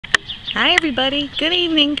Hi everybody, good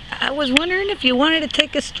evening. I was wondering if you wanted to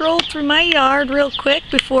take a stroll through my yard real quick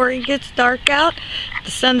before it gets dark out.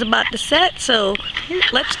 The sun's about to set, so here,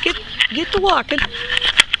 let's get to walking.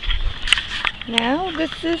 Now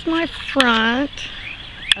this is my front.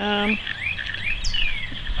 A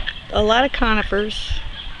lot of conifers.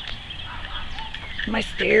 My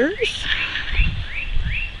stairs.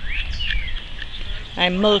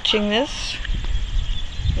 I'm mulching this.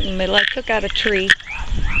 In the middle I took out a tree.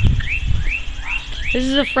 This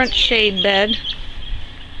is a front shade bed.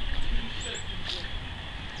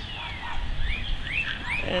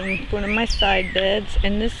 And one of my side beds.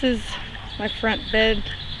 And this is my front bed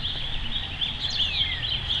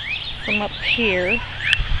from up here.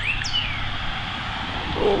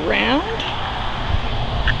 Go around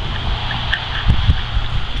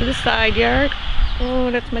to the side yard.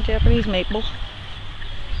 Oh, that's my Japanese maple.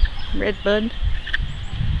 Redbud.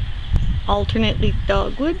 Alternate leaf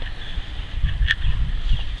dogwood.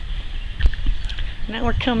 Now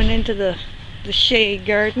we're coming into the shade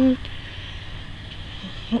garden,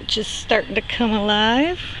 which is starting to come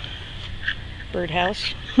alive.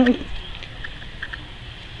 Birdhouse.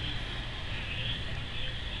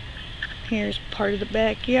 Here's part of the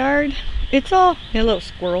backyard. It's all, hello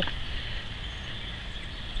squirrel.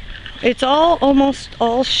 It's all almost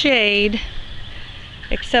all shade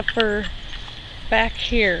except for back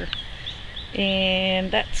here.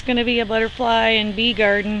 And that's going to be a butterfly and bee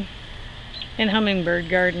garden and hummingbird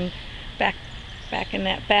garden back in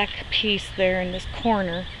that back piece there in this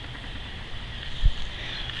corner.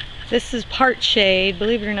 This is part shade.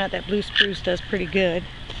 Believe it or not, that blue spruce does pretty good.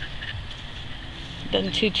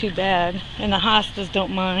 Doesn't too bad. And the hostas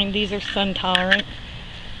don't mind. These are sun tolerant.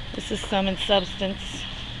 This is Sum and Substance.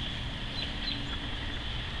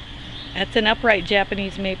 That's an upright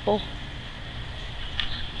Japanese maple.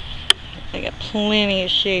 They got plenty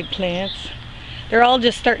of shade plants. They're all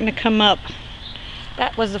just starting to come up.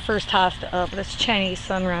 That was the first hosta up. That's Chinese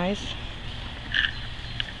Sunrise.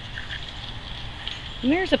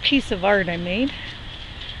 And there's a piece of art I made.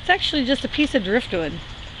 It's actually just a piece of driftwood.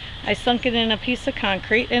 I sunk it in a piece of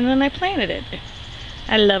concrete and then I planted it.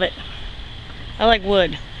 I love it. I like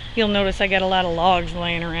wood. You'll notice I got a lot of logs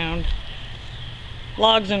laying around.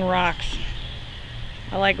 Logs and rocks.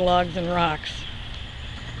 I like logs and rocks.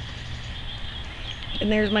 And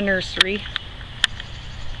there's my nursery.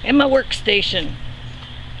 And my workstation.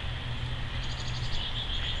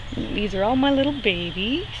 And these are all my little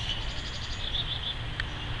babies.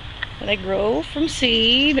 They grow from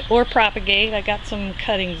seed or propagate. I got some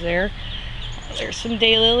cuttings there. There's some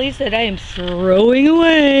daylilies that I am throwing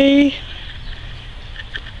away.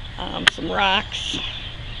 Some rocks.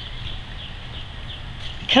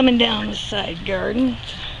 Coming down the side garden.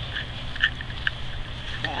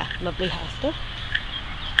 Ah, lovely hosta.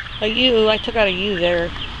 A yew, I took out a yew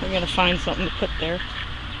there. We're going to find something to put there.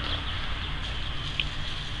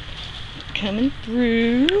 Coming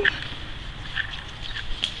through.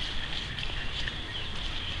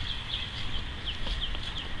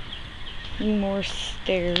 More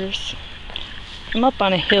stairs. I'm up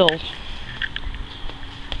on a hill.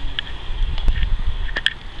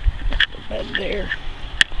 The bed there.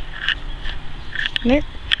 There.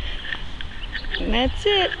 And that's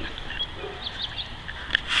it.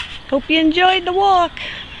 Hope you enjoyed the walk.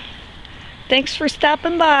 Thanks for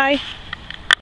stopping by.